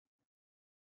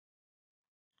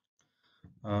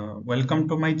Welcome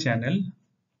to my channel.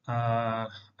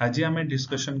 आज आम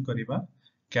discussion करिबा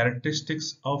characteristics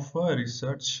of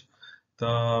research.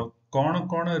 तो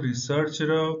कौन रिसर्च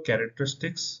रो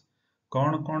characteristics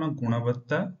कौन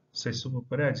गुणवत्ता से सब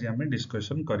ऊपर आज आम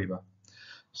डिस्कशन करिबा.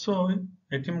 So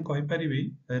एठी हम कहि परिबी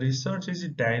research is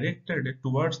directed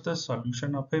towards the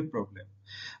solution of a problem.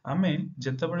 आमे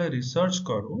जेतेबेले रिसर्च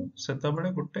करू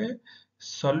सेतेबेले गोटे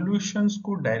सॉल्यूशंस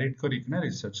को डायरेक्ट करिकना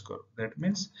रिसर्च करू. दैट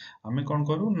मीन्स आमे कोन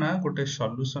करू ना गोटे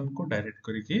सॉल्यूशन को डायरेक्ट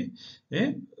करिकि ए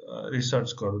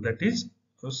रिसर्च करू. That is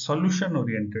solution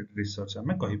oriented research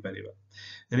आमे कहि परिबा.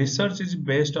 Research is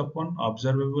based upon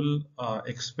observable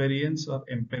experience or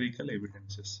empirical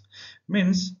evidences.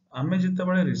 Means आमे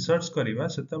जेतेबेले रिसर्च करिबा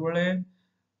सेतेबेले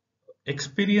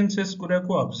एक्सपीरियंसेस गुरा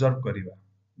को ऑब्जर्व करिबा.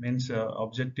 मीन्स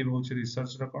ऑब्जेक्टिव होची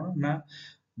रिसर्च रा कोन ना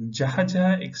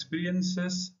जहा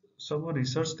एक्सपीरियंसेस सब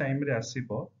रिसर्च टाइम रे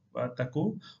आसीबो बा ताकू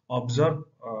ऑब्जर्व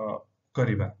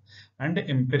करिबा. एंड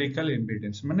एम्पिरिकल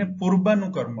एविडेंस माने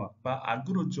पूर्वानुकर्म बा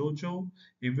आगुरु जो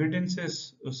एविडेंसेस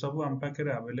सब हम पाखे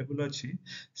अवेलेबल अछि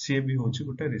सी भी होची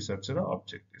गोटे रिसर्च रा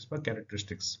ऑब्जेक्टिव्स बा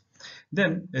characteristics.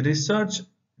 Then research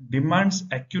demands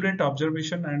accurate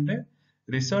observation and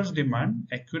research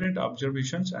demand accurate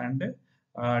observations and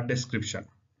description.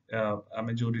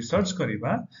 आमे जो रिसर्च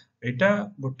करिबा एटा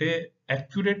गोटे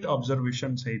accurate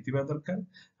observations हेतिबा दरकार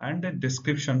and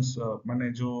descriptions माने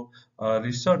जो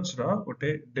रिसर्च रा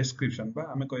गोटे description बा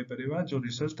आमे कहि परिबा जो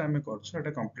रिसर्च टाइम में करछु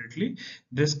एटा completely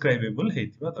describable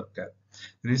हेतिबा दरकार.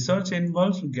 Research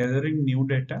involves gathering new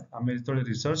data. आमे जतले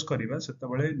रिसर्च करिबा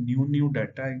सेतबेले new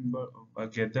data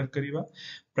gather करिबा.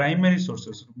 Primary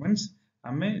sources means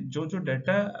आमे जो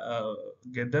डाटा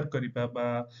गैदर करिबा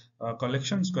बा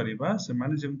कलेक्शंस करिबा से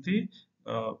माने जेमती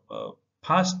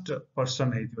फास्ट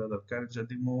पर्सन हेतिबा दरकार.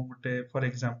 जदि मो गोटे फॉर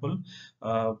एग्जांपल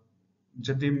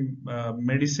जदि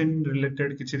मेडिसिन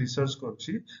रिलेटेड किछि रिसर्च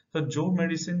करछि तो जो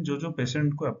मेडिसिन जो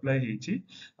पेशेंट को अप्लाई हेछि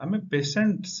आमे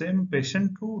पेशेंट सेम पेशेंट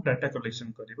को डाटा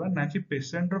कलेक्शन करिबा ना कि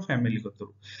पेशेंट रो फैमिली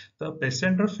कतरु. तो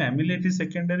पेशेंट रो फैमिली एटी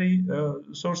सेकेंडरी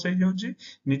सोर्स हे जाउछि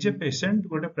निजे पेशेंट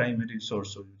गोटे प्राइमरी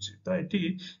सोर्स होउछि. तो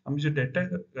एटी हम जो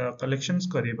डाटा कलेक्शंस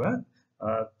करिबा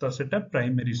तो सेटा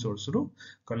प्राइमरी सोर्स रू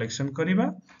कलेक्शन करिबा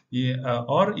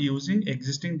और using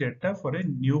existing data for a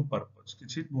new purpose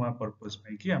किछि नुवा पर्पस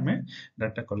पे कि हमें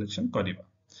डाटा कलेक्शन करिबा.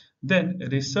 Then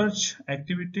research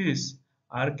activities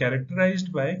are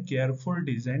characterised bye careful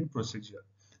design procedure.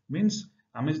 Means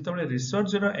आमे जतबेले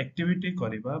रिसर्च रो एक्टिविटी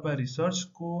करिबा बा रिसर्च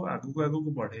को आगु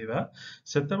को बढ़ेबा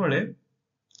सेतबेले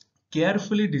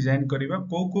केयरफुली डिजाइन करिबा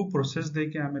को प्रोसेस दे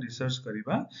के हमें रिसर्च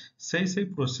करिबा सही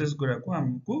प्रोसेस गुरा को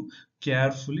हमको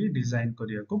केयरफुली डिजाइन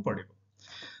करिया को पड़िबो.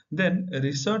 Then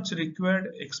research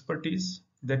required expertise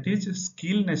that is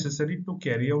skill necessary to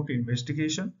carry out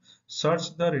investigation, search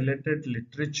the related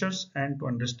literatures and to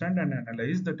understand and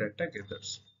analyze the data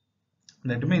gathered.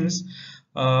 That means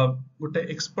गोटे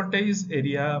एक्सपर्टाइज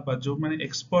एरिया बा जो माने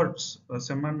experts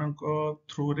सेमानक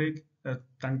through रे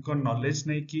तांको knowledge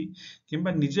नै कि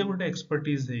किंबा निजे गोटे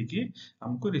एक्सपर्टाइज है कि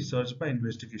हमको रिसर्च बा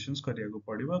इन्वेस्टिगेशंस करिया को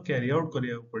पड़िबो कैरी आउट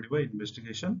करिया को पड़िबो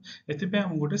इन्वेस्टिगेशन. एति पे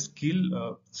हम गोटे स्किल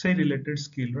से रिलेटेड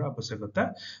स्किल रो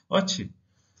आवश्यकता अछि.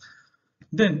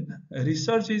 Then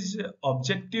research is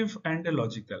objective and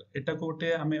logical. एटा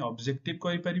गोटे हमें ऑब्जेक्टिव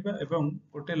कहि परिबा एवं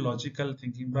गोटे लॉजिकल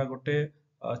थिंकिंग बा गोटे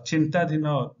चिंताधीन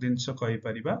जिनस कहि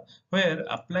परिबा where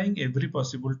applying every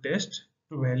possible test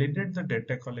to validate the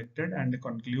data collected and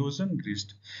conclusion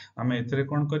reached. हमें एतरे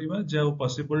कोन करिबा जे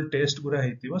पॉसिबल टेस्ट गुरा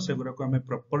हेतिबो से गुरा को हमें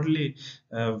प्रॉपर्ली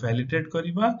वैलिडेट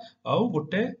करिबा आउ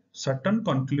गोटे सर्टेन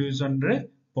कंक्लूजन रे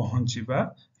पहुंचीबा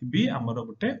भी हमर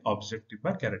गोटे ऑब्जेक्टिव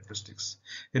बा characteristics.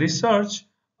 Research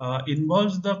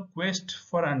involves the quest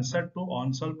for answer to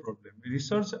unsolved problem.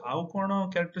 Research आउ कोन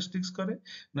कैरेक्टरिस्टिक्स करे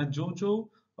ना जो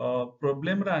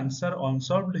प्रॉब्लम रा आंसर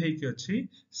अनसॉल्व्ड हे कि अछि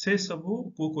से सब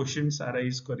को क्वेश्चंस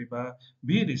अराइज करिबा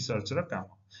भी रिसर्च रा काम.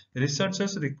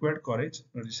 रिसर्चर्स रिक्वायर्ड करेज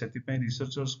सेति पे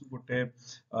रिसर्चर्स को गोटे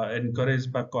एनकरेज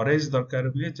बा करेज दरकार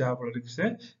हुए जहा फल से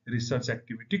रिसर्च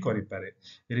एक्टिविटी करि पारे.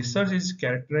 Research is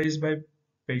characterised bye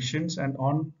patience and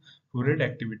on हुरेड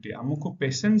activity. हमको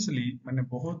पेशेंसली माने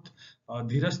बहुत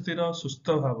धीर स्थिर सुस्थ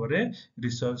भाव रे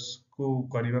रिसर्च को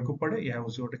करिबा को पड़े. या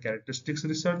होसी गोटे कैरेक्टरिस्टिक्स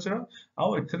रिसर्च रो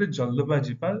आउ एथरे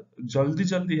जल्दबाजी पा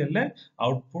जल्दी हेले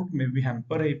आउटपुट मे भी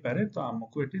हैम्पर हे पारे. तो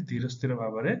हमको एटी धीर स्थिर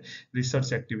भाव रे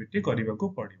रिसर्च एक्टिविटी करिबा को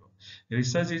पड़िबो.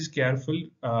 Research is careful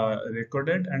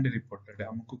recorded and reported.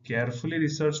 हमको केयरफुली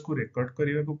रिसर्च को रिकॉर्ड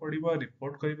करिबा को पड़िबो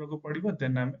रिपोर्ट करिबा को पड़िबो.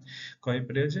 देन हम कहि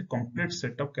परिबे जे कंप्लीट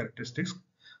सेट ऑफ कैरेक्टरिस्टिक्स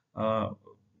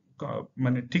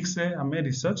माने ठीक से हमें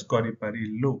रिसर्च करि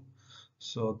पारिलु.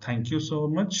 So thank you so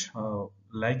much.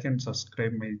 Like and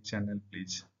subscribe my channel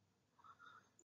please.